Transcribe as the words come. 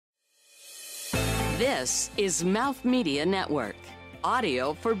This is Mouth Media Network,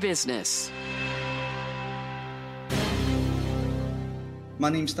 audio for business. My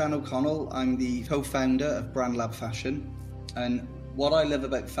name's Dan O'Connell. I'm the co-founder of Brand Lab Fashion. And what I love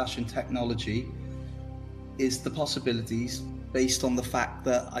about fashion technology is the possibilities based on the fact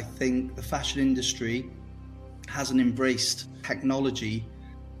that I think the fashion industry hasn't embraced technology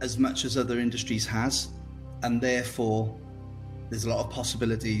as much as other industries has. And therefore, there's a lot of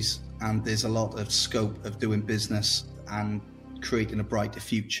possibilities and there's a lot of scope of doing business and creating a brighter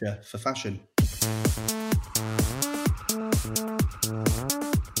future for fashion.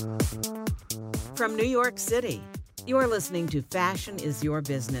 From New York City, you're listening to Fashion is Your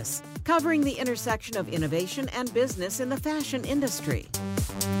Business, covering the intersection of innovation and business in the fashion industry.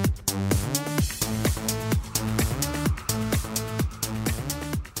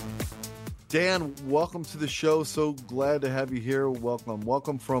 Dan, welcome to the show. So glad to have you here.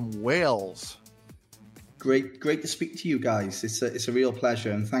 Welcome from Wales. Great to speak to you guys. It's a real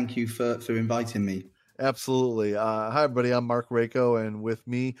pleasure, and thank you for inviting me. Absolutely. Hi, everybody. I'm Mark Rako, and with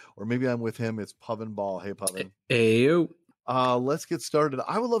me, or maybe I'm with him, it's Pavan Ball. Hey, Pavan. Hey, you. Let's get started.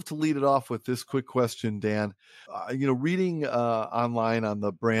 I would love to lead it off with this quick question, Dan. Reading online on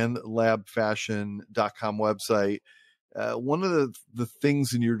the brandlabfashion.com website, one of the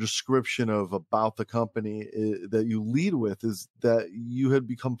things in your description of about the company that you lead with is that you had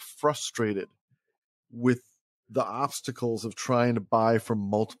become frustrated with the obstacles of trying to buy from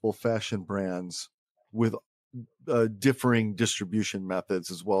multiple fashion brands with differing distribution methods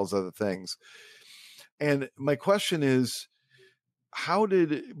as well as other things. And my question is, how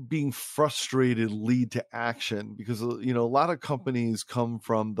did being frustrated lead to action? Because, a lot of companies come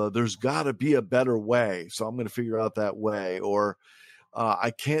from there's got to be a better way, so I'm going to figure out that way, or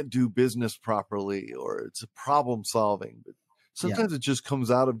I can't do business properly, or it's a problem solving. But sometimes it just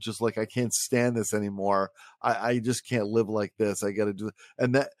comes out of just like, I can't stand this anymore. I just can't live like this. I got to do it.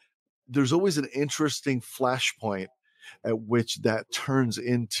 And that there's always an interesting flashpoint at which that turns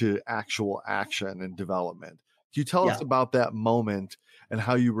into actual action and development. Can you tell us about that moment and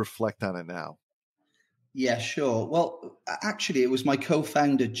how you reflect on it now? Yeah, sure. Well, actually, it was my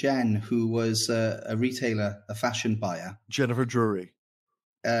co-founder, Jen, who was a retailer, a fashion buyer. Jennifer Drury.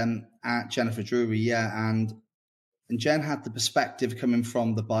 At Jennifer Drury, yeah. And Jen had the perspective coming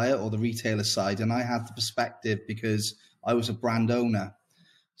from the buyer or the retailer side, and I had the perspective because I was a brand owner.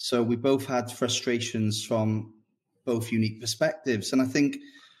 So we both had frustrations from both unique perspectives. And I think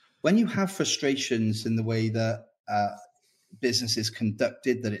when you have frustrations in the way that business is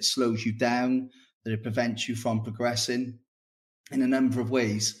conducted, that it slows you down, that it prevents you from progressing in a number of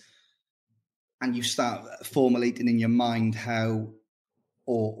ways, and you start formulating in your mind how,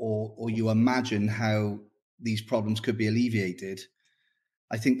 or you imagine how these problems could be alleviated,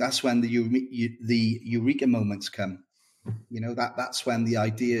 I think that's when the eureka moments come. That's when the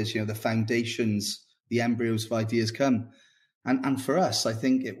ideas, the foundations, the embryos of ideas come. And for us, I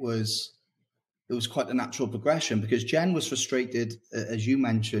think it was quite a natural progression because Jen was frustrated, as you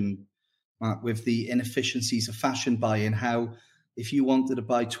mentioned, Mark, with the inefficiencies of fashion buying, how if you wanted to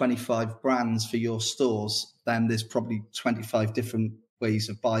buy 25 brands for your stores, then there's probably 25 different ways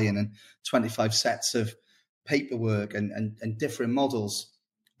of buying and 25 sets of paperwork and different models.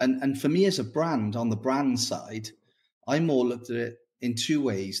 And for me as a brand, on the brand side, I more looked at it in two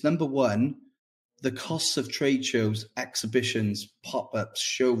ways. Number one, the costs of trade shows, exhibitions, pop-ups,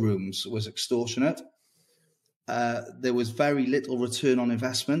 showrooms was extortionate. There was very little return on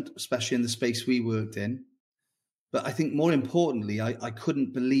investment, especially in the space we worked in. But I think more importantly, I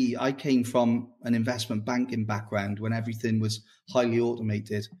couldn't believe, I came from an investment banking background when everything was highly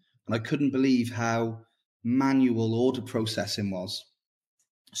automated. And I couldn't believe how manual order processing was.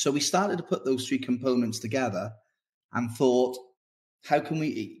 So we started to put those three components together and thought, how can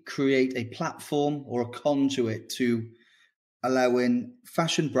we create a platform or a conduit to allowing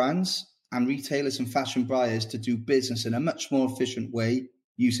fashion brands and retailers and fashion buyers to do business in a much more efficient way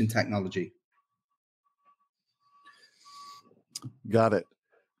using technology? Got it.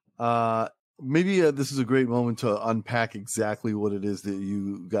 Maybe this is a great moment to unpack exactly what it is that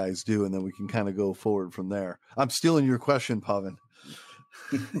you guys do, and then we can kind of go forward from there. I'm stealing your question, Pavan.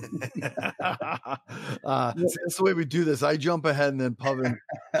 That's the way we do this. I jump ahead and then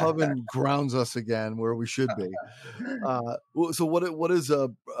Pavan grounds us again where we should be. So what is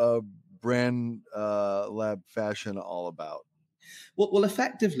a Brand Lab Fashion all about? Well,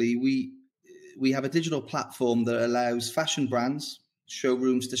 effectively, we have a digital platform that allows fashion brands,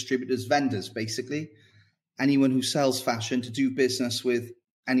 showrooms, distributors, vendors, basically anyone who sells fashion to do business with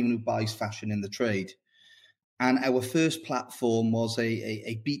anyone who buys fashion in the trade. And our first platform was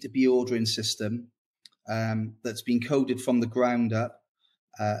a B2B ordering system that's been coded from the ground up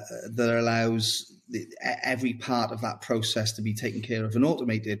that allows every part of that process to be taken care of and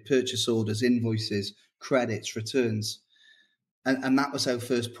automated: purchase orders, invoices, credits, returns. And that was our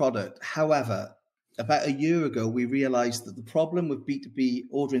first product. However, about a year ago, we realized that the problem with B2B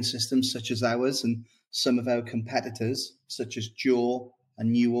ordering systems such as ours and some of our competitors, such as Jaw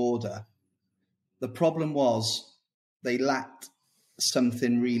and New Order, the problem was they lacked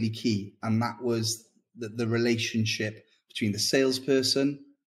something really key, and that was the relationship between the salesperson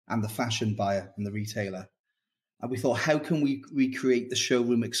and the fashion buyer and the retailer. And we thought, how can we recreate the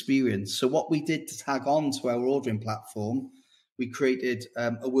showroom experience? So what we did to tag on to our ordering platform, we created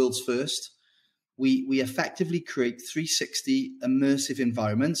a world's first. We effectively create 360 immersive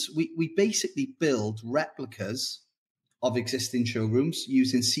environments. We basically build replicas of existing showrooms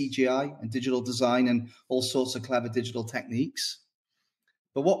using CGI and digital design and all sorts of clever digital techniques.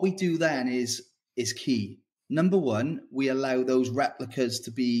 But what we do then is key. Number one, we allow those replicas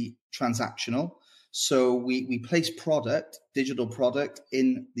to be transactional. So we place digital product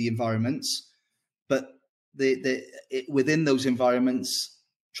in the environments, but within those environments,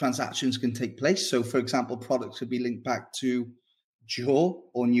 transactions can take place. So, for example, products could be linked back to Jaw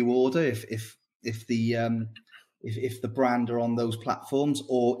or New Order if the brand are on those platforms,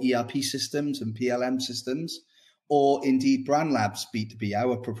 or ERP systems and PLM systems, or indeed Brand Labs B2B,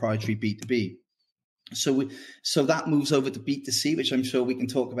 our proprietary B2B. So that moves over to B2C, which I'm sure we can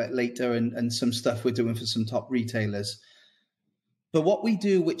talk about later, and some stuff we're doing for some top retailers. But what we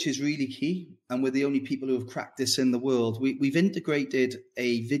do, which is really key, and we're the only people who have cracked this in the world, we've integrated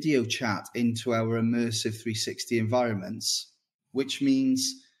a video chat into our immersive 360 environments, which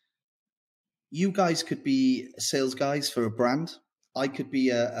means you guys could be sales guys for a brand. I could be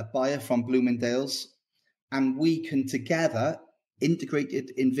a buyer from Bloomingdale's, and we can together,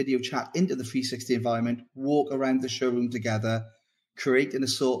 integrated in video chat into the 360 environment, walk around the showroom together, create an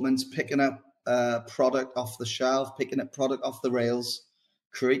assortment, picking up product off the shelf, picking up product off the rails,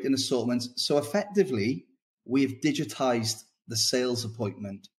 creating assortments. So effectively, we've digitized the sales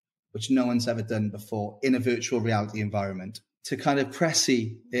appointment, which no one's ever done before in a virtual reality environment. To kind of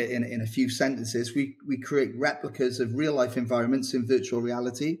pressy in a few sentences, we create replicas of real life environments in virtual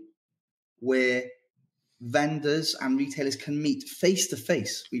reality where vendors and retailers can meet face to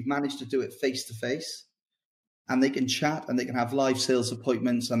face. We've managed to do it face to face, and they can chat and they can have live sales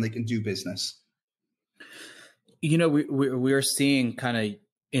appointments and they can do business. You know, we're seeing kind of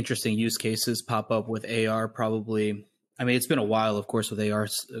interesting use cases pop up with AR probably. I mean, it's been a while, of course, with AR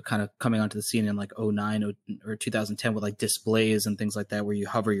kind of coming onto the scene in like 2009 or 2010 with like displays and things like that, where you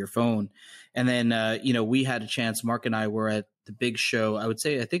hover your phone. And then, we had a chance, Mark and I were at the big show. I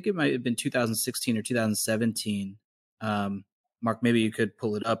think it might have been 2016 or 2017. Mark, maybe you could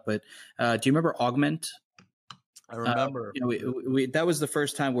pull it up, but do you remember Augment? I remember. That was the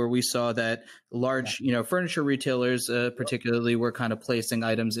first time where we saw that large, furniture retailers particularly were kind of placing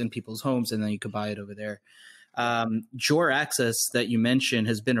items in people's homes, and then you could buy it over there. Jaw Access that you mentioned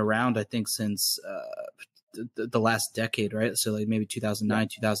has been around, I think, since the last decade, right? So like maybe 2009,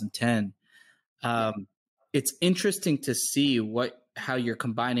 2010. It's interesting to see how you're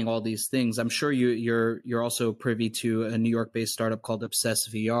combining all these things. I'm sure you're also privy to a New York-based startup called Obsess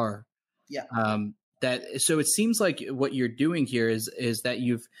VR. Yeah. So it seems like what you're doing here is that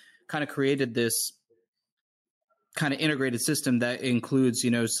you've kind of created this kind of integrated system that includes,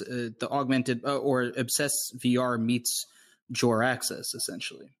 the augmented or Obsess VR meets Jaw Access,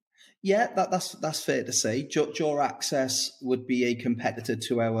 essentially. Yeah, that's fair to say. Jaw Access would be a competitor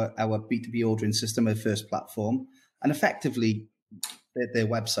to our B2B ordering system, our first platform, and effectively their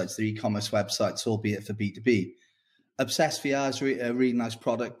websites, their e-commerce websites, albeit for B2B. Obsess VR is a really nice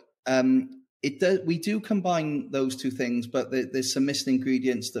product. We do combine those two things, but there's some missing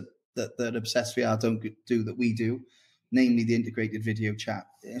ingredients that Obsess VR don't do that we do, namely the integrated video chat.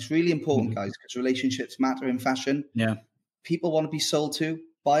 It's really important, guys, because relationships matter in fashion. Yeah, people want to be sold to,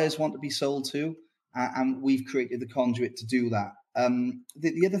 buyers want to be sold to, and we've created the conduit to do that.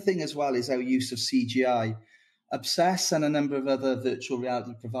 The other thing as well is our use of CGI. Obsess and a number of other virtual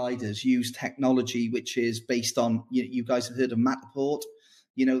reality providers use technology which is based on, you guys have heard of Matterport.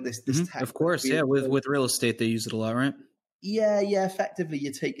 This tech. Of course, yeah. With real estate, they use it a lot, right? Yeah. Effectively,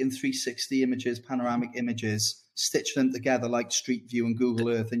 you're taking 360 images, panoramic images, stitching them together like Street View and Google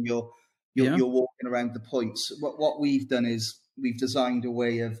Earth, and you're walking around the points. What we've done is we've designed a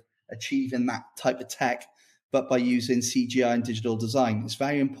way of achieving that type of tech, but by using CGI and digital design. It's a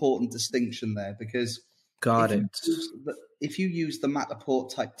very important distinction there, because if you use the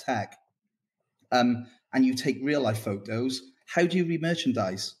Matterport type tech, and you take real life photos, how do you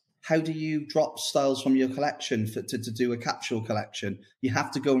re-merchandise? How do you drop styles from your collection to do a capsule collection? You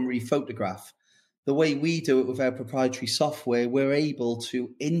have to go and re-photograph. The way we do it with our proprietary software, we're able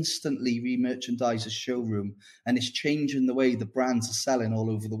to instantly re-merchandise a showroom, and it's changing the way the brands are selling all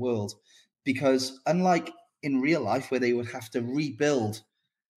over the world. Because unlike in real life, where they would have to rebuild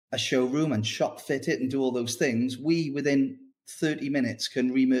a showroom and shop fit it and do all those things, we within 30 minutes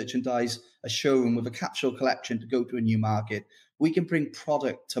can re-merchandise a showroom with a capsule collection to go to a new market. We can bring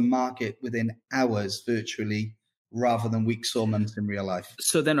product to market within hours virtually, rather than weeks or months in real life.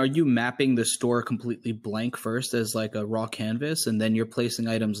 So then are you mapping the store completely blank first as like a raw canvas, and then you're placing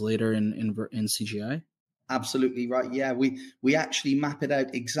items later in CGI? Absolutely right. Yeah, we actually map it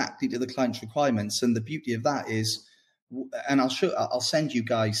out exactly to the client's requirements. And the beauty of that is, and I'll send you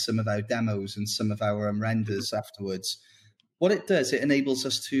guys some of our demos and some of our renders afterwards. What it does, it enables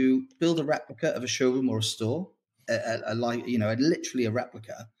us to build a replica of a showroom or a store, literally a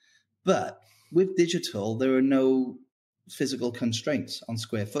replica. But with digital, there are no physical constraints on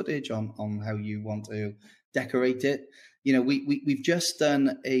square footage, on how you want to decorate it. We've just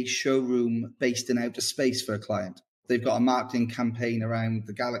done a showroom based in outer space for a client. They've got a marketing campaign around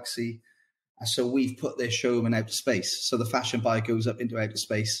the galaxy. So we've put their showroom in outer space. So the fashion buyer goes up into outer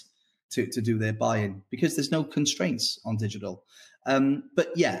space to do their buy-in, because there's no constraints on digital. But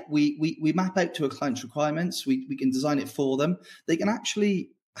yeah, we map out to a client's requirements. We can design it for them. They can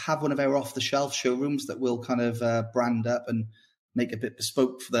actually have one of our off-the-shelf showrooms that we'll kind of brand up and make a bit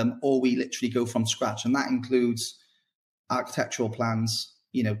bespoke for them, or we literally go from scratch. And that includes architectural plans,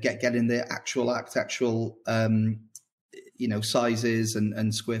 getting their actual architectural, sizes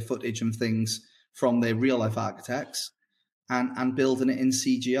and square footage and things from their real-life architects, and building it in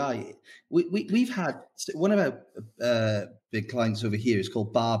CGI. We've had one of our big clients over here is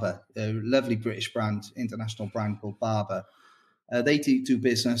called Barbour, a lovely British brand, international brand called Barbour. They do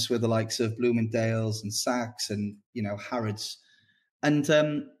business with the likes of Bloomingdale's and Saks and Harrods. And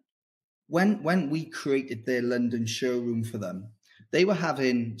when we created their London showroom for them, they were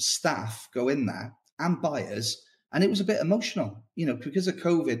having staff go in there and buyers, and it was a bit emotional, because of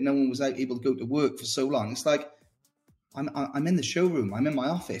COVID. No one was able to go to work for so long. It's like, I'm in the showroom, I'm in my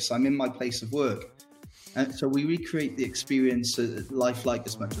office, I'm in my place of work. And so we recreate the experience lifelike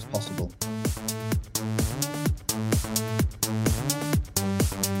as much as possible.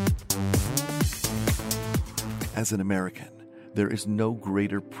 As an American, there is no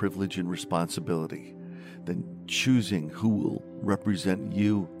greater privilege and responsibility than choosing who will represent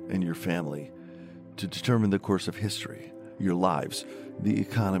you and your family to determine the course of history, your lives, the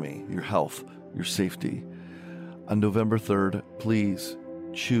economy, your health, your safety. On November 3rd, please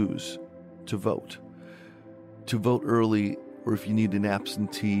choose to vote. To vote early, or if you need an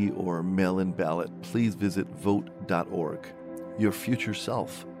absentee or mail-in ballot, please visit vote.org. Your future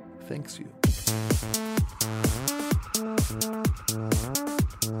self thanks you.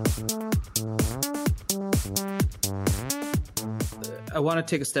 I want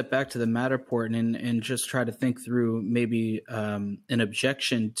to take a step back to the Matterport and just try to think through maybe an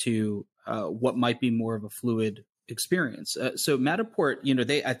objection to what might be more of a fluid experience. So Matterport,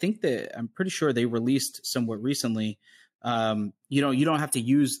 I'm pretty sure they released somewhat recently. You don't have to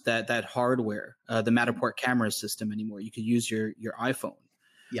use that hardware, the Matterport camera system anymore. You could use your iPhone.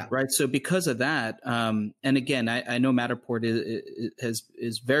 Yeah. Right. So because of that, and again, I know Matterport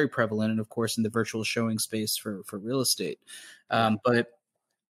is very prevalent, and of course in the virtual showing space for real estate. But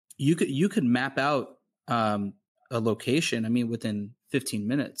you could map out a location, within 15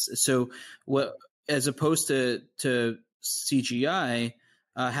 minutes. So as opposed to CGI,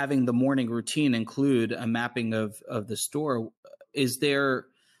 having the morning routine include a mapping of the store, is there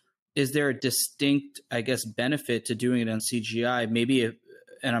a distinct, I guess, benefit to doing it on CGI? Maybe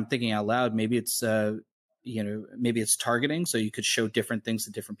and I'm thinking out loud, maybe it's maybe it's targeting, so you could show different things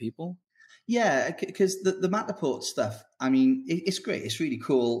to different people. Yeah, because the Matterport stuff, it's great, it's really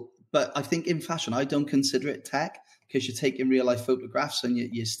cool, but I think in fashion, I don't consider it tech, because you're taking real life photographs and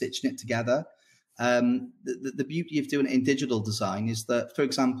you're stitching it together. The beauty of doing it in digital design is that, for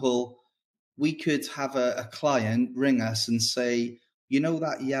example, we could have a client ring us and say,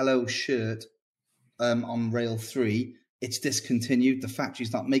 that yellow shirt on rail 3, it's discontinued. The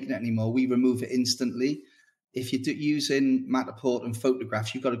factory's not making it anymore. We remove it instantly. If you're using Matterport and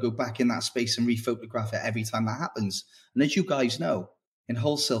photographs, you've got to go back in that space and re-photograph it every time that happens. And as you guys know, in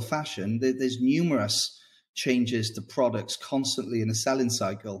wholesale fashion, there's numerous changes to products constantly in a selling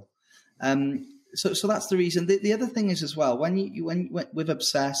cycle. So that's the reason. The other thing is as well, when with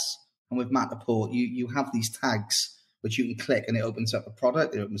Obsess and with Matterport, you have these tags which you can click and it opens up a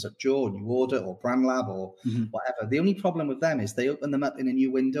product, it opens up Jour, new order, or Brand Lab, or whatever. The only problem with them is they open them up in a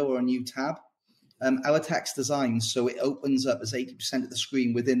new window or a new tab. Our tech's designed so it opens up as 80% of the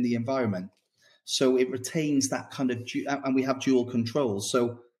screen within the environment. So it retains that kind of, and we have dual controls.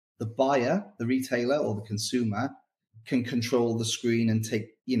 So the buyer, the retailer, or the consumer can control the screen and take,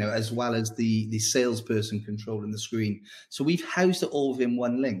 as well as the salesperson controlling the screen. So we've housed it all within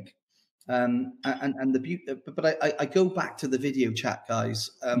one link. And the beauty, but I go back to the video chat, guys.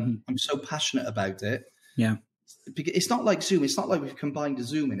 I'm so passionate about it. Yeah. Because it's not like Zoom. It's not like we've combined a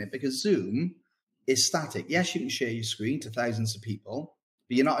Zoom in it, because Zoom is static. Yes, you can share your screen to thousands of people,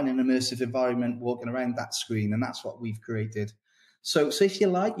 but you're not in an immersive environment walking around that screen. And that's what we've created. So if you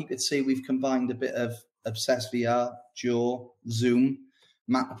like, you could say we've combined a bit of Obsessed VR, Jour, Zoom,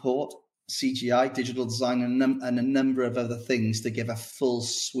 Matterport, CGI, digital design, and a number of other things to give a full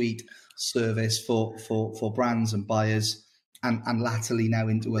suite service for brands and buyers, and latterly now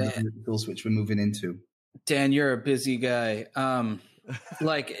into other verticals which we're moving into. Dan, you're a busy guy.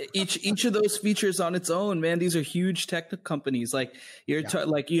 Like each of those features on its own, man, these are huge tech companies. Like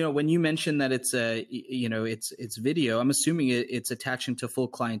when you mentioned that it's it's video, I'm assuming it's attaching to full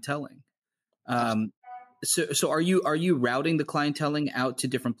clienteling. So are you routing the clienteling out to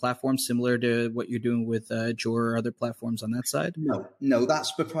different platforms similar to what you're doing with Jour or other platforms on that side? No,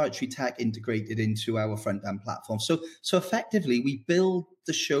 that's proprietary tech integrated into our front end platform. So effectively, we build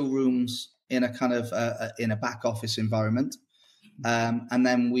the showrooms in a kind of in a back office environment. And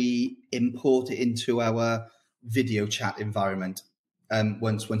then we import it into our video chat environment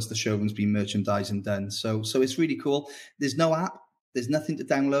once the showroom's been merchandised and done. So it's really cool. There's no app. There's nothing to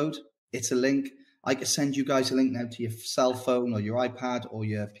download. It's a link. I can send you guys a link now to your cell phone or your iPad or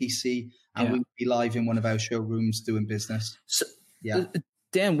your PC, and we'll be live in one of our showrooms doing business. So,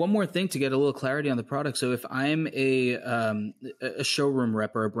 Dan, one more thing to get a little clarity on the product. So if I'm a showroom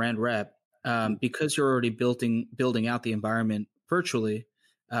rep or a brand rep, because you're already building out the environment virtually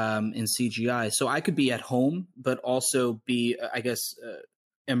in CGI. So I could be at home, but also be,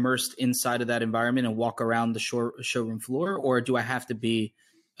 immersed inside of that environment and walk around the showroom floor, or do I have to be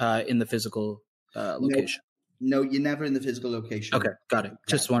in the physical location? No, you're never in the physical location. Okay, got it.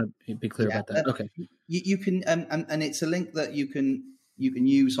 Just want to be clear about that. Okay. You can, and it's a link that you can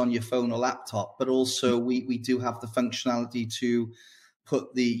use on your phone or laptop, but also we do have the functionality to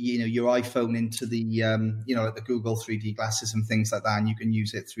put the your iPhone into the the Google 3D glasses and things like that, and you can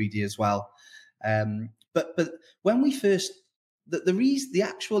use it 3D as well. But when we first the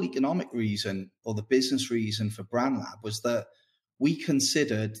actual economic reason or the business reason for Brand Lab was that we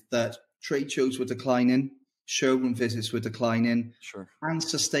considered that trade shows were declining, showroom visits were declining, and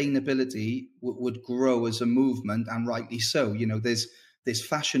sustainability would grow as a movement, and rightly so. There's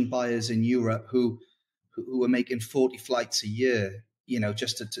fashion buyers in Europe who are making 40 flights a year,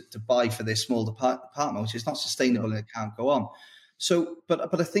 just to buy for their small department, which is not sustainable and it can't go on. So,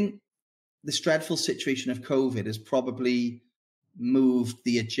 but I think this dreadful situation of COVID has probably moved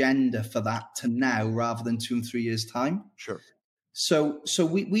the agenda for that to now rather than 2 and 3 years' time. Sure. So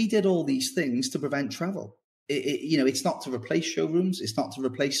we did all these things to prevent travel. It's not to replace showrooms. It's not to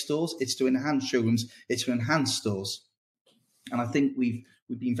replace stores. It's to enhance showrooms. It's to enhance stores. And I think we've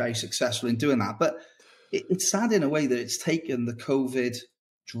been very successful in doing that. But it's sad in a way that it's taken the COVID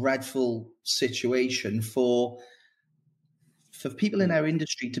dreadful situation for people in our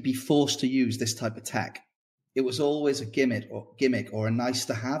industry to be forced to use this type of tech. It was always a gimmick or a nice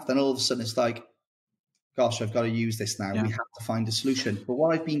to have. Then all of a sudden it's like, gosh, I've got to use this now. Yeah. We have to find a solution. But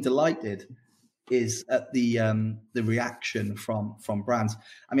what I've been delighted is at the reaction from brands.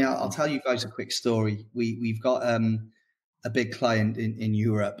 I mean, I'll tell you guys a quick story. We've got a big client in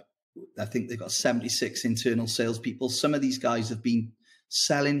Europe. I think they've got 76 internal salespeople. Some of these guys have been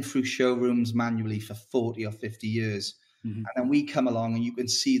selling through showrooms manually for 40 or 50 years. Mm-hmm. And then we come along and you can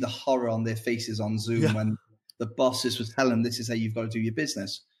see the horror on their faces on Zoom when the bosses was telling them, this is how you've got to do your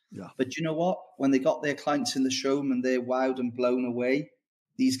business. Yeah. But you know what? When they got their clients in the showroom and they're wowed and blown away,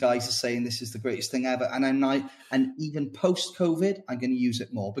 these guys are saying this is the greatest thing ever. And even post-COVID, I'm going to use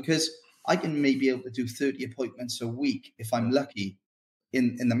it more because I can maybe able to do 30 appointments a week if I'm lucky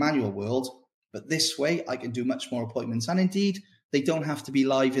in the manual world. But this way, I can do much more appointments. And indeed, they don't have to be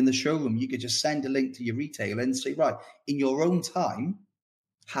live in the showroom. You could just send a link to your retailer and say, right, in your own time,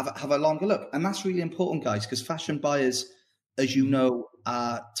 have a longer look. And that's really important, guys, because fashion buyers, as you know,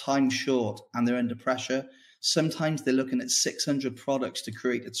 are time short and they're under pressure. Sometimes they're looking at 600 products to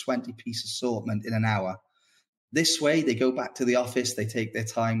create a 20-piece assortment in an hour. This way, they go back to the office, they take their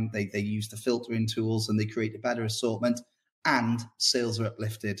time, they use the filtering tools and they create a better assortment and sales are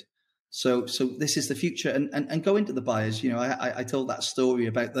uplifted. So this is the future, and go into the buyers. I told that story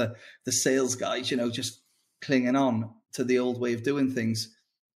about the sales guys, just clinging on to the old way of doing things.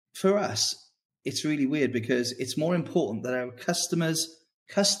 For us, it's really weird because it's more important that our customers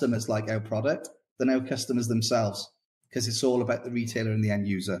like our product than our customers themselves, because it's all about the retailer and the end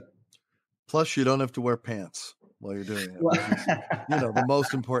user. Plus, you don't have to wear pants while you're doing it, which is, the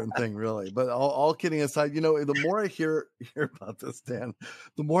most important thing, really. But all kidding aside, the more I hear about this, Dan,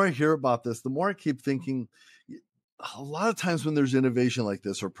 the more I hear about this, the more I keep thinking, a lot of times when there's innovation like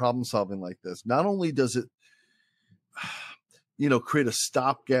this or problem solving like this, not only does it, create a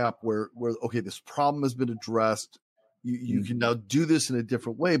stopgap where, okay, this problem has been addressed. You can now do this in a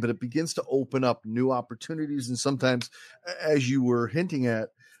different way, but it begins to open up new opportunities. And sometimes, as you were hinting at,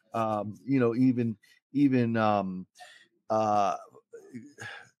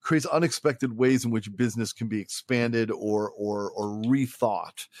 creates unexpected ways in which business can be expanded or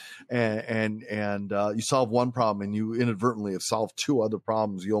rethought. And you solve one problem and you inadvertently have solved two other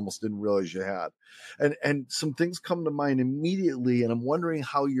problems you almost didn't realize you had. And some things come to mind immediately. And I'm wondering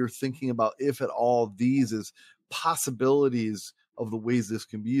how you're thinking about, if at all, these as possibilities of the ways this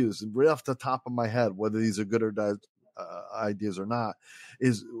can be used. And right off the top of my head, whether these are good or ideas or not,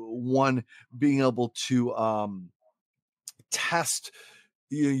 is one, being able to test.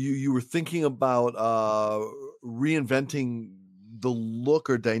 You were thinking about reinventing the look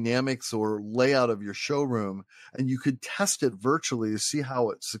or dynamics or layout of your showroom, and you could test it virtually to see how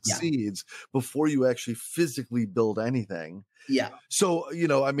it succeeds before you actually physically build anything. Yeah. So,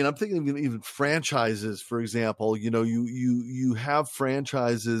 I'm thinking even franchises, for example. You have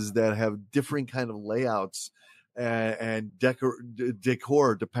franchises that have different kind of layouts and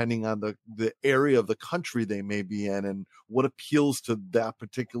decor depending on the area of the country they may be in and what appeals to that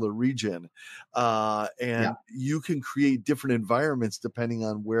particular region. You can create different environments depending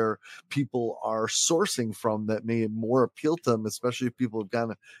on where people are sourcing from that may more appeal to them, especially if people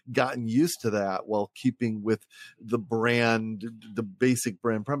have gotten used to that while keeping with the brand, the basic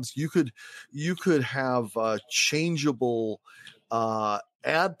brand premise. You could have changeable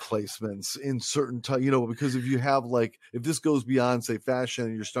ad placements in certain because if you have, like, if this goes beyond, say, fashion,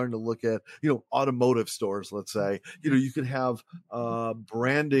 and you're starting to look at automotive stores, let's say, you could have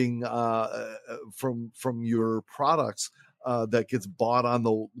branding from your products that gets bought on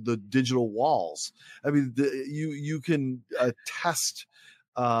the digital walls. I mean, you can test,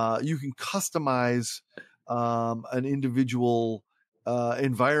 you can customize an individual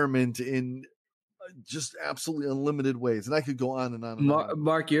environment in just absolutely unlimited ways, and I could go on and on. And on.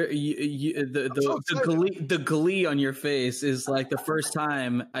 Mark, the glee on your face is like the first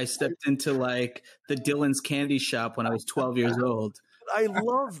time I stepped into like the Dylan's candy shop when I was 12 years old. I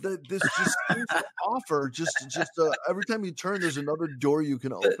love that this just seems to offer just every time you turn, there's another door you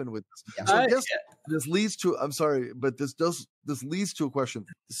can open with this. So I guess this leads to, I'm sorry, but this leads to a question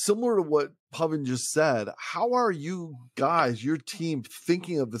similar to what Pavan just said. How are you guys, your team,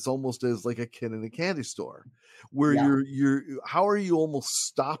 thinking of this almost as like a kid in a candy store, where how are you almost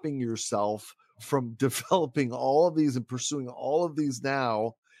stopping yourself from developing all of these and pursuing all of these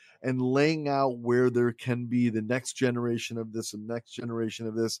now, and laying out where there can be the next generation of this and next generation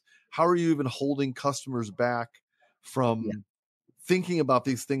of this? How are you even holding customers back from thinking about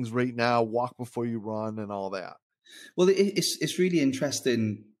these things right now, walk before you run and all that? Well, it's really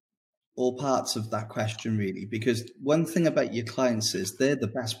interesting, all parts of that question, really, because one thing about your clients is they're the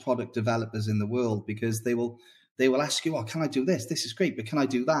best product developers in the world, because they will ask you, oh, can I do this? This is great, but can I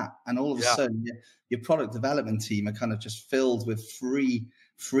do that? And all of a sudden, your product development team are kind of just filled with free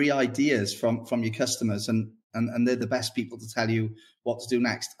ideas from your customers, and they're the best people to tell you what to do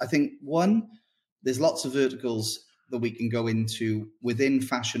next. I think, one, there's lots of verticals that we can go into within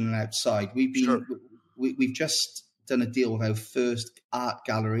fashion and outside. We've just done a deal with our first art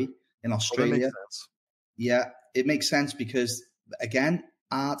gallery in Australia. That makes sense. Yeah, it makes sense because, again,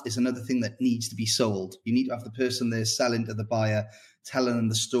 art is another thing that needs to be sold. You need to have the person there selling to the buyer, telling them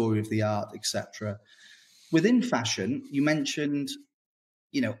the story of the art, etc. Within fashion, you mentioned,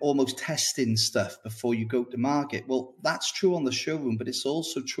 almost testing stuff before you go to market. Well, that's true on the showroom, but it's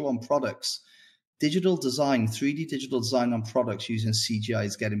also true on products. Digital design, 3D digital design on products using CGI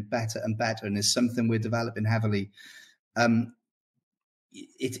is getting better and better, and is something we're developing heavily.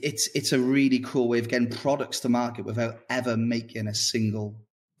 It's a really cool way of getting products to market without ever making a single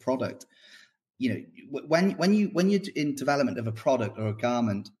product. When you're in development of a product or a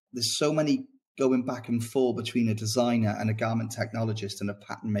garment, there's so many going back and forth between a designer and a garment technologist and a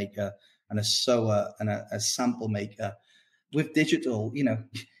pattern maker and a sewer and a sample maker. With digital,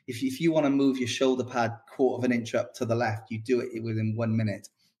 if you want to move your shoulder pad 1/4 of an inch up to the left, you do it within 1 minute.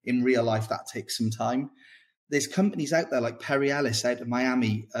 in real life, that takes some time. There's companies out there like Perry Ellis out of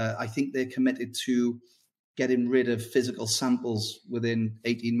Miami. I think they're committed to getting rid of physical samples within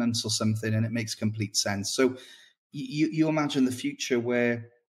 18 months or something, and it makes complete sense. So you imagine the future where,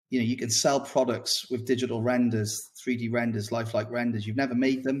 you know, you can sell products with digital renders, 3D renders, lifelike renders. You've never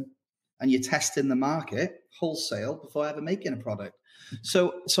made them, and you're testing the market wholesale before ever making a product.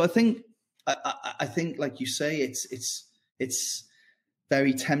 So I think like you say, it's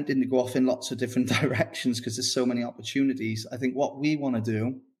very tempting to go off in lots of different directions because there's so many opportunities. I think what we want to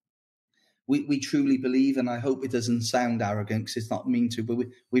do, we truly believe, and I hope it doesn't sound arrogant because it's not mean to, but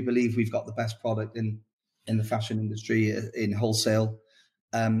we believe we've got the best product in the fashion industry, in wholesale,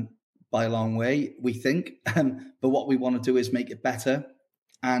 by a long way, we think. But what we want to do is make it better,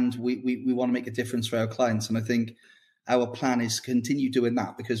 and we want to make a difference for our clients. And I think our plan is to continue doing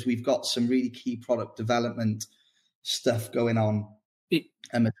that because we've got some really key product development stuff going on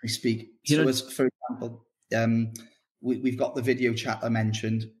as we speak. So as, for example, we've got the video chat I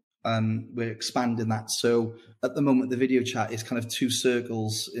mentioned. We're expanding that. So at the moment, the video chat is kind of 2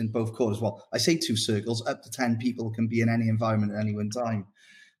 circles in both corners. Well, I say 2 circles, up to 10 people can be in any environment at any one time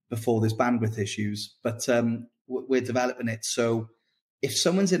before there's bandwidth issues. But we're developing it. So if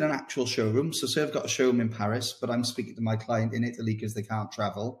someone's in an actual showroom, so say I've got a showroom in Paris, but I'm speaking to my client in Italy because they can't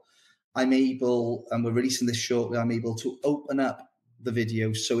travel, I'm able, and we're releasing this shortly, I'm able to open up the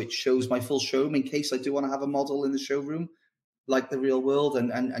video so it shows my full showroom in case I do want to have a model in the showroom like the real world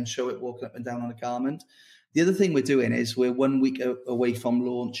and show it walking up and down on a garment. The other thing we're doing is we're 1 week away from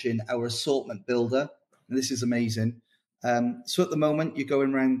launching our assortment builder. And this is amazing. So at the moment, you're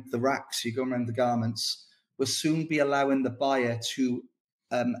going around the racks, you're going around the garments. We'll soon be allowing the buyer to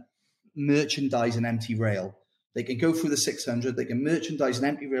merchandise an empty rail. They can go through the 600, they can merchandise an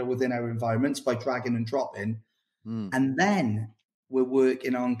empty rail within our environments by dragging and dropping. And then we're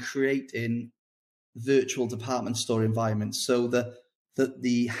working on creating virtual department store environments so that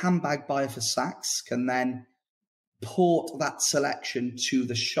the handbag buyer for Saks can then port that selection to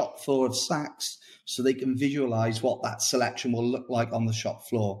the shop floor of Saks so they can visualize what that selection will look like on the shop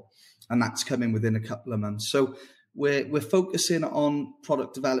floor. And that's coming within a couple of months. So we're focusing on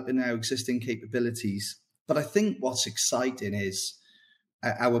product developing our existing capabilities. But I think what's exciting is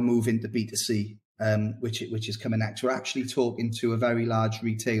our move into B2C. Which is coming next. We're actually talking to a very large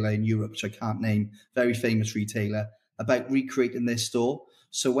retailer in Europe, which I can't name, very famous retailer, about recreating their store.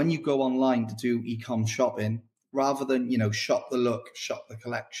 So when you go online to do e-com shopping, rather than, you know, shop the look, shop the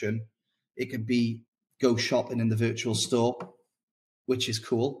collection, it could be go shopping in the virtual store, which is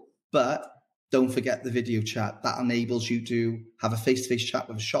cool. But don't forget the video chat. That enables you to have a face-to-face chat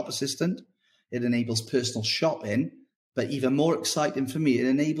with a shop assistant. It enables personal shopping. But even more exciting for me, it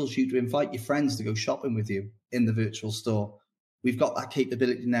enables you to invite your friends to go shopping with you in the virtual store. We've got that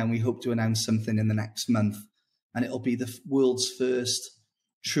capability now, and we hope to announce something in the next month. And it'll be the world's first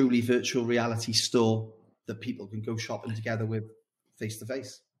truly virtual reality store that people can go shopping together with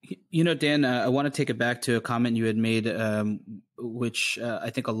face-to-face. You know, Dan, I want to take it back to a comment you had made, which I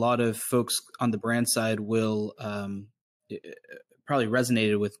think a lot of folks on the brand side will probably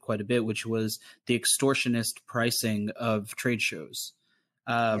resonated with quite a bit, which was the extortionist pricing of trade shows.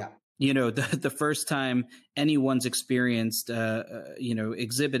 You know, the first time anyone's experienced,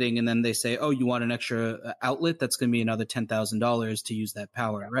 exhibiting, and then they say, oh, you want an extra outlet? That's going to be another $10,000 to use that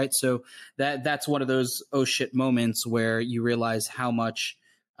power, right? So that's one of those oh shit moments where you realize how much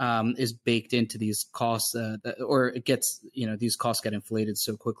is baked into these costs, or it gets, you know, these costs get inflated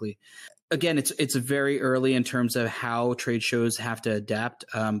so quickly. Again, it's very early in terms of how trade shows have to adapt,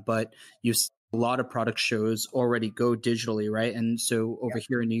 but you've seen a lot of product shows already go digitally, right? And so over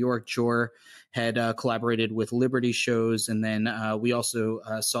here in New York, Jor had collaborated with Liberty Shows, and then we also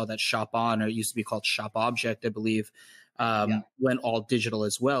saw that Shop On, or it used to be called Shop Object, I believe, went all digital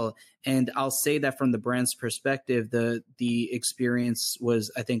as well. And I'll say that from the brand's perspective, the experience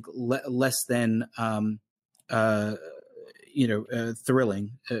was, I think, less than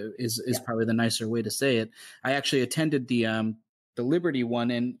thrilling is probably the nicer way to say it. I actually attended the Liberty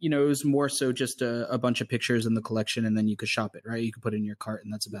one, and it was more so just a bunch of pictures in the collection, and then you could shop it, right? You could put it in your cart,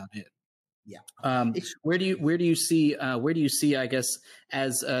 and that's about it. Yeah. Where do you see I guess,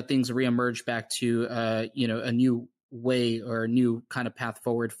 as things reemerge back to a new way or a new kind of path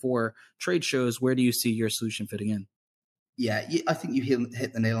forward for trade shows, where do you see your solution fitting in? Yeah, I think you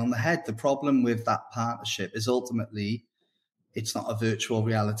hit the nail on the head. The problem with that partnership is ultimately it's not a virtual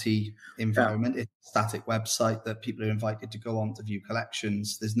reality environment. It's a static website that people are invited to go on to view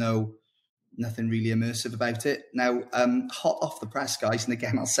collections. There's nothing really immersive about it. Now, hot off the press, guys, and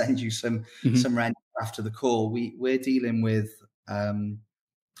again, I'll send you some rent after the call. We're dealing with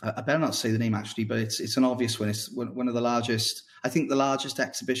I better not say the name actually, but it's an obvious one. It's one of the largest, I think the largest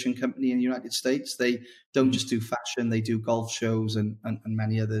exhibition company in the United States. They don't just do fashion, they do golf shows and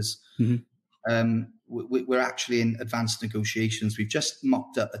many others. We're actually in advanced negotiations. We've just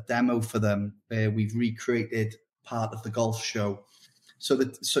mocked up a demo for them where we've recreated part of the golf show.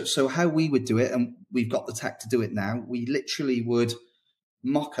 So how we would do it, and we've got the tech to do it now, we literally would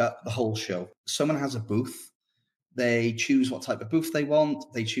mock up the whole show. Someone has a booth. They choose what type of booth they want.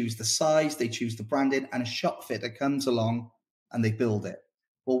 They choose the size. They choose the branding. And a shop fitter comes along and they build it.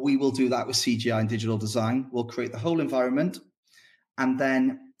 Well, we will do that with CGI and digital design. We'll create the whole environment. And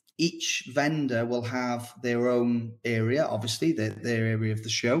then each vendor will have their own area, obviously, their area of the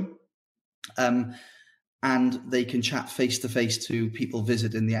show. And they can chat face-to-face to people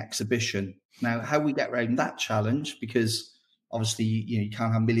visiting the exhibition. Now, how we get around that challenge, because obviously, you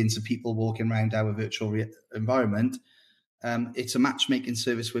can't have millions of people walking around our virtual environment. It's a matchmaking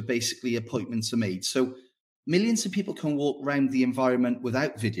service where basically appointments are made. So millions of people can walk around the environment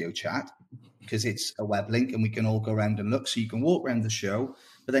without video chat because it's a web link and we can all go around and look. So you can walk around the show.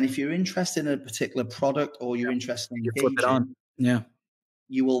 But then if you're interested in a particular product or you're interested in engaging, flip it on. Yeah,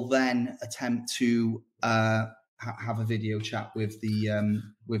 you will then attempt to have a video chat with the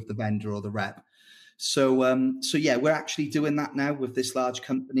vendor or the rep. So yeah, we're actually doing that now with this large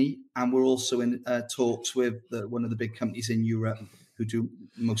company, and we're also in talks with one of the big companies in Europe who do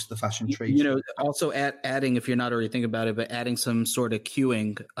most of the fashion trade. Also adding, if you're not already thinking about it, but adding some sort of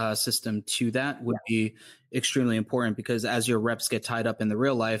queuing system to that would be extremely important, because as your reps get tied up in the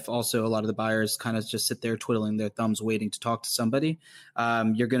real life, also a lot of the buyers kind of just sit there twiddling their thumbs waiting to talk to somebody.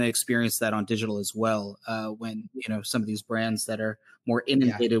 You're going to experience that on digital as well, when some of these brands that are more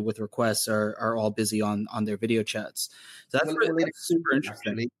inundated with requests are all busy on their video chats. So that's super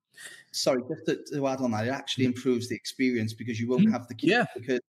interesting. Actually. Sorry, just to add on that, it actually improves the experience because you won't have the queue.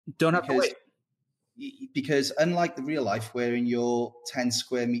 Yeah, don't have to wait. Because unlike the real life, where in your 10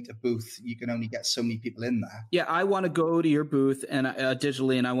 square meter booth, you can only get so many people in there. Yeah, I want to go to your booth and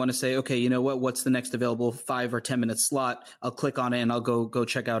digitally, and I want to say, okay, you know what? What's the next available 5 or 10 minute slot? I'll click on it and I'll go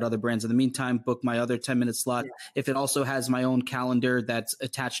check out other brands. In the meantime, book my other 10-minute slot. Yeah. If it also has my own calendar that's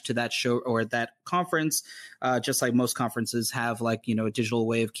attached to that show or that conference, just like most conferences have, like, a digital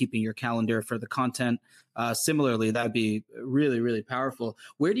way of keeping your calendar for the content. Similarly, that'd be really, really powerful.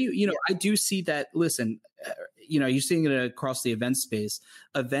 Where do I do see that, listen, you're seeing it across the event space.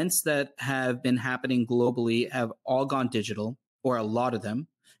 Events that have been happening globally have all gone digital, or a lot of them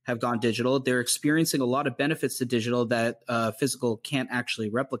have gone digital. They're experiencing a lot of benefits to digital that physical can't actually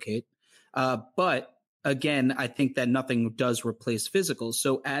replicate. But again, I think that nothing does replace physical.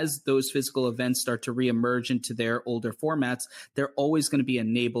 So as those physical events start to reemerge into their older formats, they're always going to be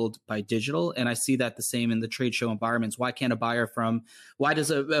enabled by digital. And I see that the same in the trade show environments. Why does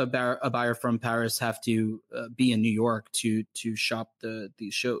a buyer from Paris have to be in New York to shop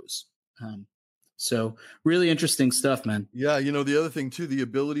these shows? So really interesting stuff, man. Yeah. The other thing too, the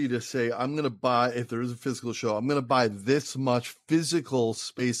ability to say, I'm going to buy, if there is a physical show, I'm going to buy this much physical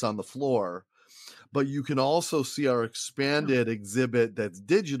space on the floor. But you can also see our expanded exhibit that's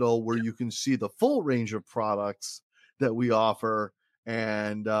digital, where you can see the full range of products that we offer,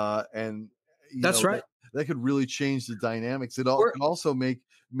 and that's right. That could really change the dynamics. It can also make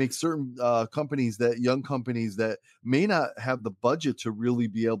certain young companies that may not have the budget to really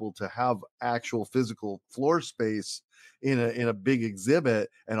be able to have actual physical floor space in a big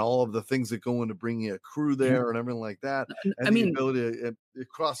exhibit, and all of the things that go into bringing a crew there and everything like that. And the ability it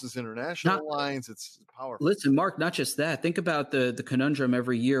crosses international lines. It's powerful. Listen, Mark, not just that. Think about the conundrum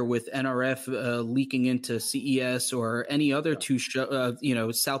every year with NRF leaking into CES or any other two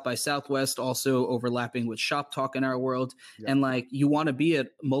South by Southwest also overlapping with Shop Talk in our world. Yeah. And you want to be at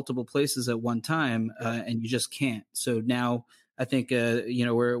multiple places at one time, and you just can't. So now I think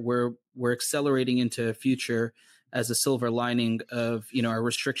we're accelerating into a future as a silver lining of our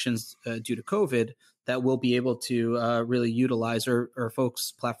restrictions due to COVID, that we'll be able to really utilize our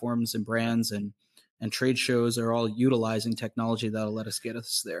folks, platforms and brands and trade shows are all utilizing technology that'll let us get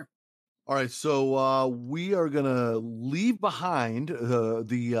us there. All right, so we are going to leave behind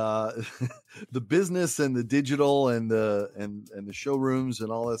the business and the digital and the showrooms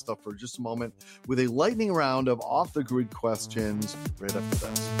and all that stuff for just a moment with a lightning round of off the grid questions right after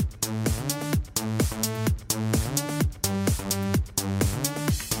this.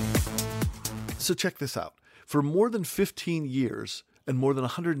 So check this out. For more than 15 years and more than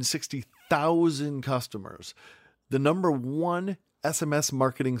 160,000 customers, the number one SMS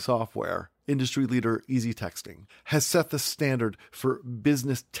marketing software, industry leader Easy Texting, has set the standard for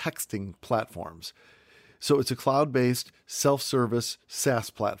business texting platforms. So it's a cloud-based self-service SaaS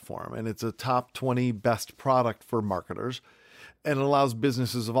platform, and it's a top 20 best product for marketers, and it allows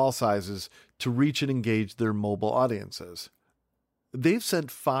businesses of all sizes to reach and engage their mobile audiences. They've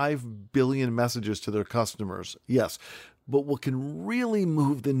sent 5 billion messages to their customers, yes, but what can really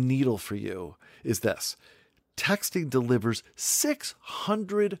move the needle for you is this. Texting delivers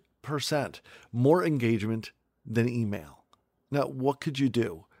 600% more engagement than email. Now, what could you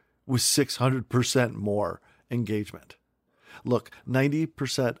do with 600% more engagement? Look,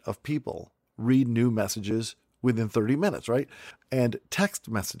 90% of people read new messages within 30 minutes, right? And text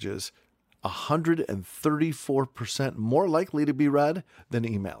messages, 134% more likely to be read than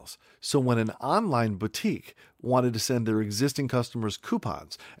emails. So when an online boutique wanted to send their existing customers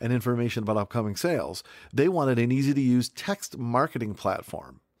coupons and information about upcoming sales, they wanted an easy-to-use text marketing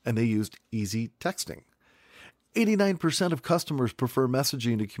platform, and they used Easy Texting. 89% of customers prefer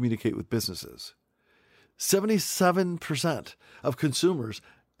messaging to communicate with businesses. 77% of consumers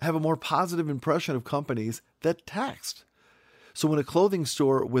have a more positive impression of companies that text. So when a clothing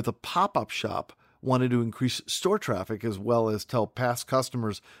store with a pop-up shop wanted to increase store traffic as well as tell past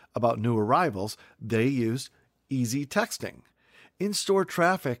customers about new arrivals, they used Easy Texting. In-store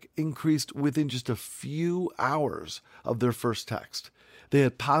traffic increased within just a few hours of their first text. They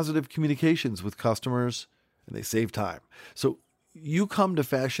had positive communications with customers, and they saved time. So you come to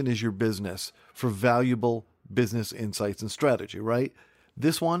Fashion is Your Business for valuable business insights and strategy, right?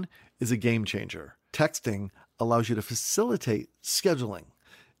 This one is a game changer. Texting allows you to facilitate scheduling,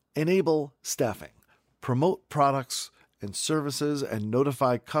 enable staffing, promote products and services, and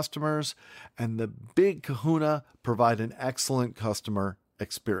notify customers, and the big kahuna, provide an excellent customer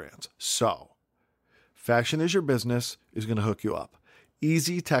experience. So, Fashion is Your Business is going to hook you up.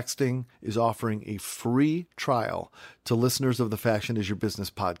 Easy Texting is offering a free trial to listeners of the Fashion is Your Business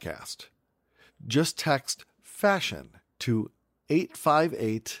podcast. Just text FASHION to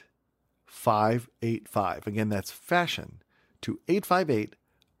 858-585. Again, that's FASHION to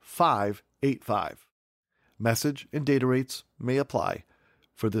 858-585. Message and data rates may apply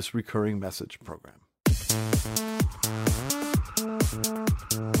for this recurring message program.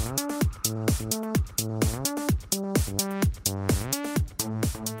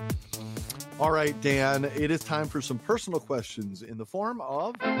 All right, Dan, it is time for some personal questions in the form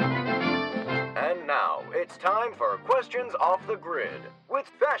of... And now it's time for Questions Off the Grid with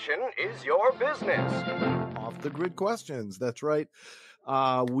Fashion is Your Business. Off the grid questions. That's right.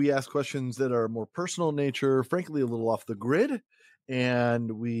 We ask questions that are more personal in nature, frankly, a little off the grid,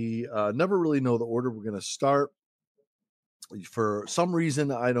 and we never really know the order we're going to start. For some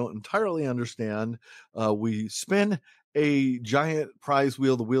reason I don't entirely understand, we spin a giant prize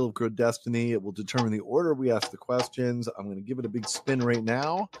wheel, the Wheel of Good Destiny. It will determine the order we ask the questions. I'm going to give it a big spin right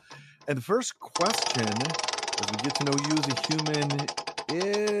now. And the first question, as we get to know you as a human,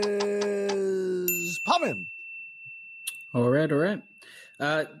 is Pavan. All right.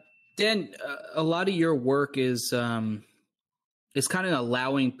 Dan, a lot of your work is kind of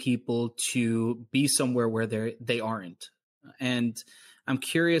allowing people to be somewhere where they aren't. And I'm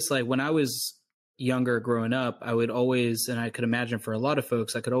curious, like when I was younger growing up, I would always, and I could imagine for a lot of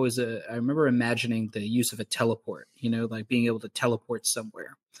folks, I remember imagining the use of a teleport, like being able to teleport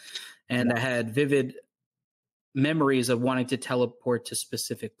somewhere. And I had vivid memories of wanting to teleport to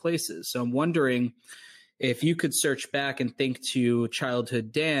specific places. So I'm wondering if you could search back and think to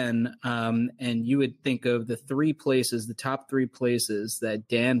childhood Dan, and you would think of the top 3 places that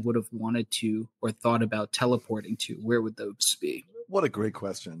Dan would have wanted to or thought about teleporting to, where would those be? What a great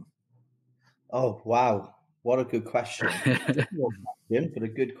question. Oh, wow. What a good question. But a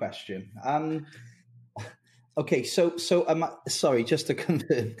good question. Okay, so sorry, just to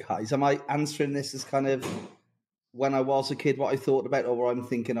confirm, guys, am I answering this as kind of when I was a kid, what I thought about, or what I'm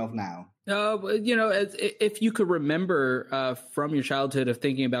thinking of now? If you could remember from your childhood of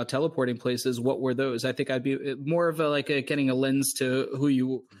thinking about teleporting places, what were those? I think I'd be more of getting a lens to who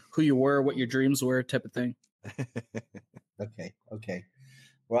you were, what your dreams were, type of thing. Okay.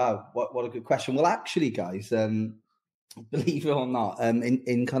 Wow, what a good question. Well, actually, guys, believe it or not,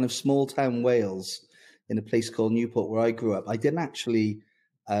 in kind of small town Wales, in a place called Newport, where I grew up, I didn't actually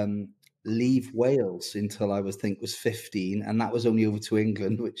leave Wales until I was 15, and that was only over to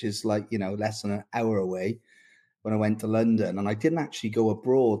England, which is less than an hour away, when I went to London. And I didn't actually go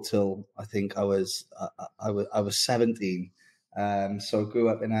abroad till I think I was 17. So I grew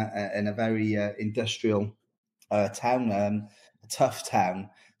up in a very industrial town, a tough town.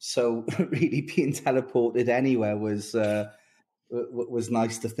 So really being teleported anywhere was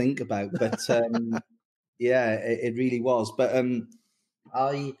nice to think about. But yeah, it really was. But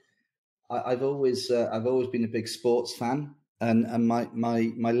I I've always been a big sports fan, and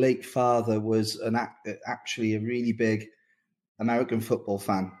my late father was actually a really big American football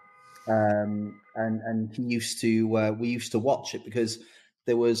fan, and he used to we used to watch it because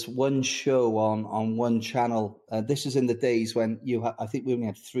there was one show on one channel. This is in the days when I think we only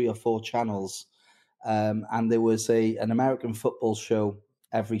had 3 or 4 channels, and there was an American football show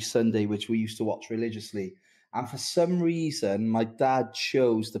every Sunday which we used to watch religiously. And for some reason, my dad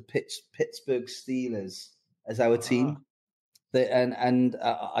chose the Pittsburgh Steelers as our team.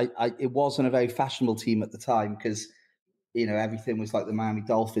 It wasn't a very fashionable team at the time because, everything was like the Miami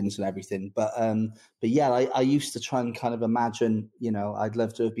Dolphins and everything. But yeah, I used to try and kind of imagine, I'd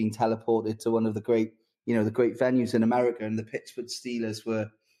love to have been teleported to one of the great, the great venues in America, and the Pittsburgh Steelers were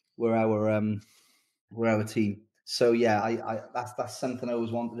our team. So yeah, that's something I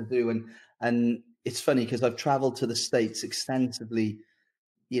always wanted to do. And it's funny because I've traveled to the States extensively,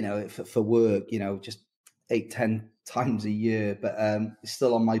 for work, just 8-10 times a year, but it's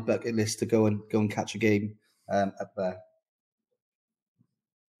still on my bucket list to go and catch a game up there.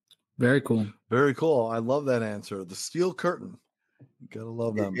 Very cool. Very cool. I love that answer. The Steel Curtain. You gotta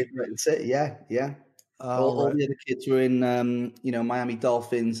love them. It's it. Yeah. All the other kids were in, Miami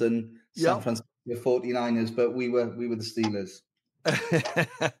Dolphins and San Francisco 49ers, but we were the Steelers.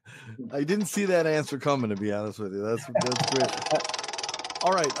 I didn't see that answer coming, to be honest with you. That's great.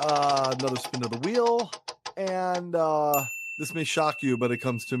 All right, another spin of the wheel, and this may shock you, but it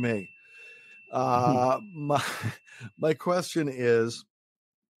comes to me. My question is,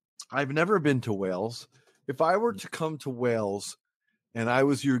 I've never been to Wales. If I were to come to Wales and I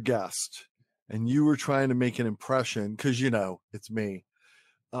was your guest and you were trying to make an impression, because it's me,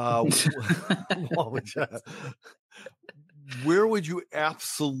 where would you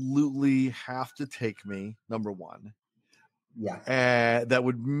absolutely have to take me, number one? Yeah. That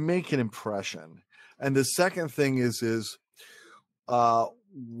would make an impression. And the second thing is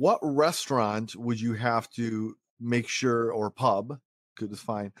what restaurant would you have to make sure, or pub, good is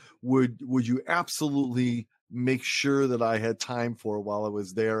fine, would you absolutely make sure that I had time for while I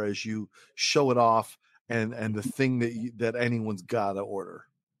was there as you show it off and the thing that anyone's got to order?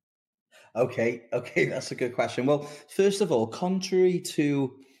 Okay, that's a good question. Well, first of all, contrary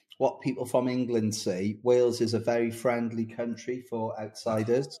to what people from England say, Wales is a very friendly country for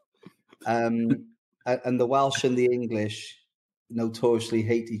outsiders. And the Welsh and the English notoriously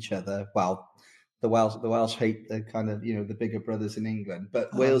hate each other. Well, the Welsh hate the kind of, the bigger brothers in England,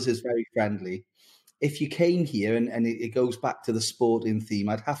 but Wales is very friendly. If you came here, and it goes back to the sporting theme,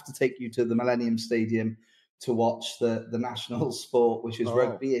 I'd have to take you to the Millennium Stadium to watch the national sport, which is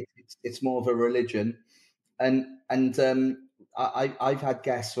rugby. It's more of a religion. And I've had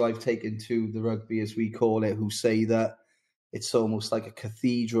guests who I've taken to the rugby, as we call it, who say that it's almost like a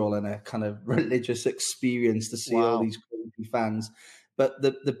cathedral and a kind of religious experience to see all these crazy fans. But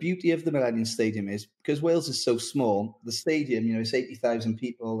the beauty of the Millennium Stadium is, because Wales is so small, the stadium, it's 80,000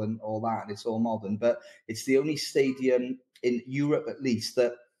 people and all that, and it's all modern, but it's the only stadium in Europe, at least,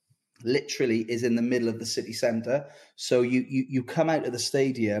 that literally is in the middle of the city centre. So you come out of the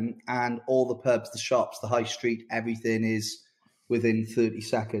stadium and all the pubs, the shops, the high street, everything is within 30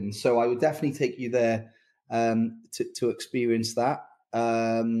 seconds. So I would definitely take you there to experience that.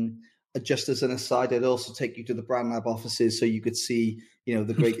 Just as an aside, I'd also take you to the Brand Lab offices so you could see,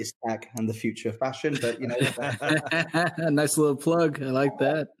 the greatest tech and the future of fashion. But nice little plug. I like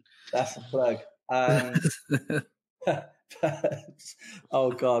that. That's a plug.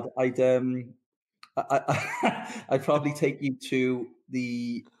 Oh God, I'd probably take you to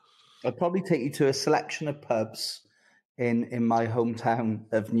a selection of pubs in my hometown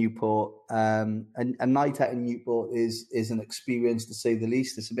of Newport. And a night out in Newport is an experience, to say the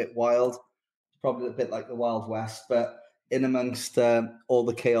least. It's a bit wild. It's probably a bit like the Wild West, but in amongst all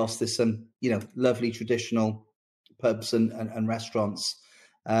the chaos, there's some, lovely traditional pubs and restaurants.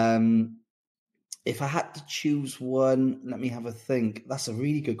 If I had to choose one, let me have a think. That's a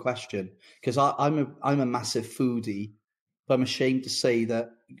really good question, because I'm a massive foodie, but I'm ashamed to say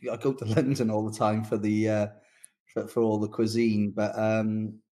that I go to London all the time for the for all the cuisine. But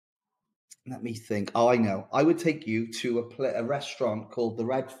let me think. Oh, I know. I would take you to a restaurant called the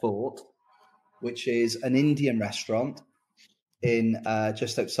Red Fort, which is an Indian restaurant in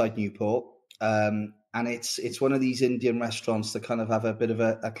just outside Newport, and it's one of these Indian restaurants that kind of have a bit of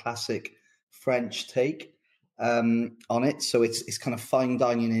a classic French take on it. So it's kind of fine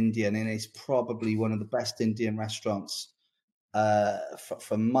dining Indian, and it's probably one of the best Indian restaurants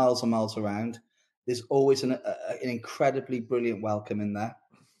for miles and miles around. There's always an incredibly brilliant welcome in there.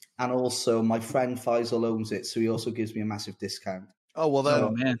 And also my friend Faisal owns it, so he also gives me a massive discount. Oh,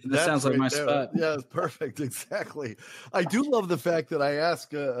 well, man, that sounds like my spot. Yeah, it's perfect. Exactly. I do love the fact that I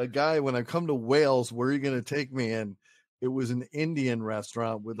asked a guy when I come to Wales, where are you going to take me? And it was an Indian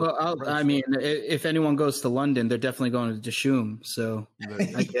restaurant with. Well, I mean, if anyone goes to London, they're definitely going to Dishoom. So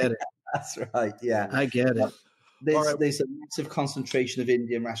I get it. That's right. Yeah, I get it. There's a massive concentration of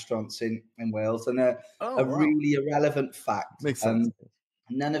Indian restaurants in Wales, and really irrelevant fact. Makes sense.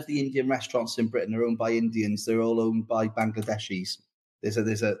 None of the Indian restaurants in Britain are owned by Indians. They're all owned by Bangladeshis. There's a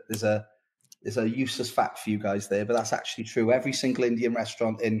useless fact for you guys there, but that's actually true. Every single Indian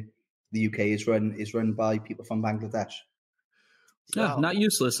restaurant in the UK is run by people from Bangladesh. Yeah, not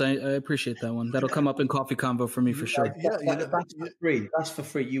useless. I appreciate that one. That'll come up in Coffee Convo for me for sure. That's for free. That's for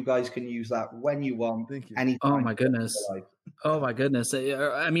free. You guys can use that when you want. Thank you. Anytime. Oh my goodness. Oh my goodness.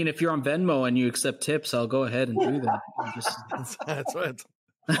 I mean, if you're on Venmo and you accept tips, I'll go ahead and do that. That's right.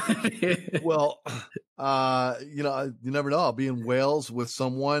 Well, you never know. I'll be in Wales with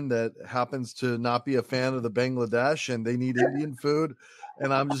someone that happens to not be a fan of the Bangladesh and they need Indian food.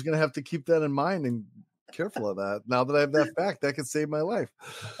 And I'm just going to have to keep that in mind and careful of that. Now that I have that fact, that could save my life.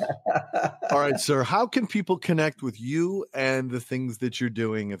 All right, sir. How can people connect with you and the things that you're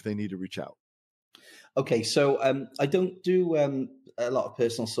doing if they need to reach out? Okay, so I don't do a lot of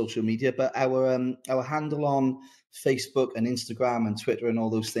personal social media, but our handle on Facebook and Instagram and Twitter and all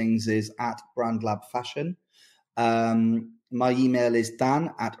those things is at BrandLab Fashion. My email is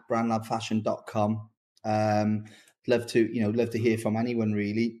dan@brandlabfashion.com. Love to hear from anyone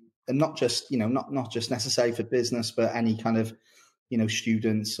really, and not just not just necessary for business, but any kind of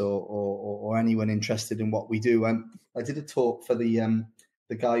students or anyone interested in what we do. I did a talk for the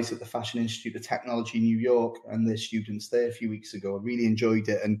guys at the Fashion Institute of Technology in New York and their students there a few weeks ago. I really enjoyed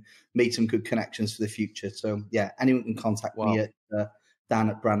it and made some good connections for the future. So yeah, anyone can contact me at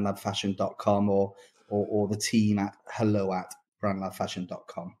dan@brandlabfashion.com or the team at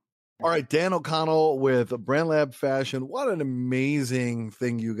hello@brandlabfashion.com. All right, Dan O'Connell with BrandLab Fashion. What an amazing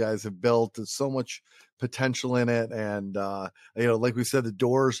thing you guys have built. There's so much potential in it. And, like we said, the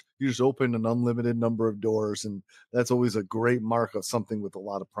doors, you just open an unlimited number of doors. And that's always a great mark of something with a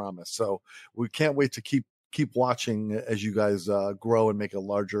lot of promise. So we can't wait to keep watching as you guys grow and make a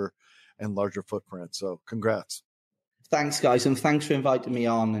larger and larger footprint. So congrats. Thanks, guys. And thanks for inviting me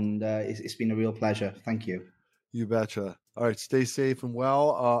on. And it's been a real pleasure. Thank you. You betcha. All right. Stay safe and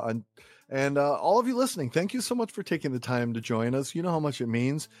well. And all of you listening, thank you so much for taking the time to join us. You know how much it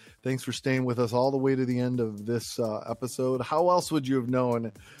means. Thanks for staying with us all the way to the end of this episode. How else would you have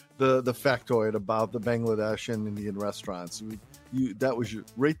known the factoid about the Bangladesh and Indian restaurants? That was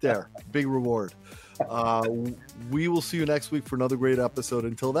right there. Big reward. We will see you next week for another great episode.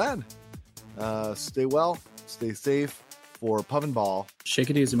 Until then, stay well, stay safe. For Puff and Ball, shake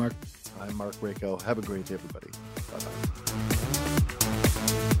it easy, Mark. I'm Mark Rako. Have a great day, everybody. Bye-bye.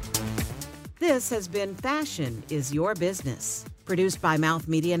 This has been Fashion is Your Business, produced by Mouth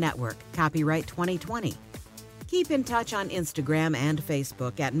Media Network, copyright 2020. Keep in touch on Instagram and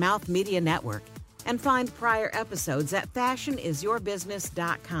Facebook at Mouth Media Network and find prior episodes at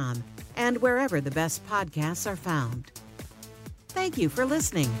fashionisyourbusiness.com and wherever the best podcasts are found. Thank you for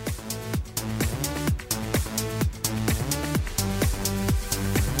listening.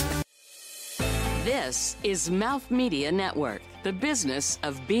 This is Mouth Media Network, the business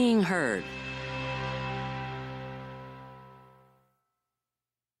of being heard.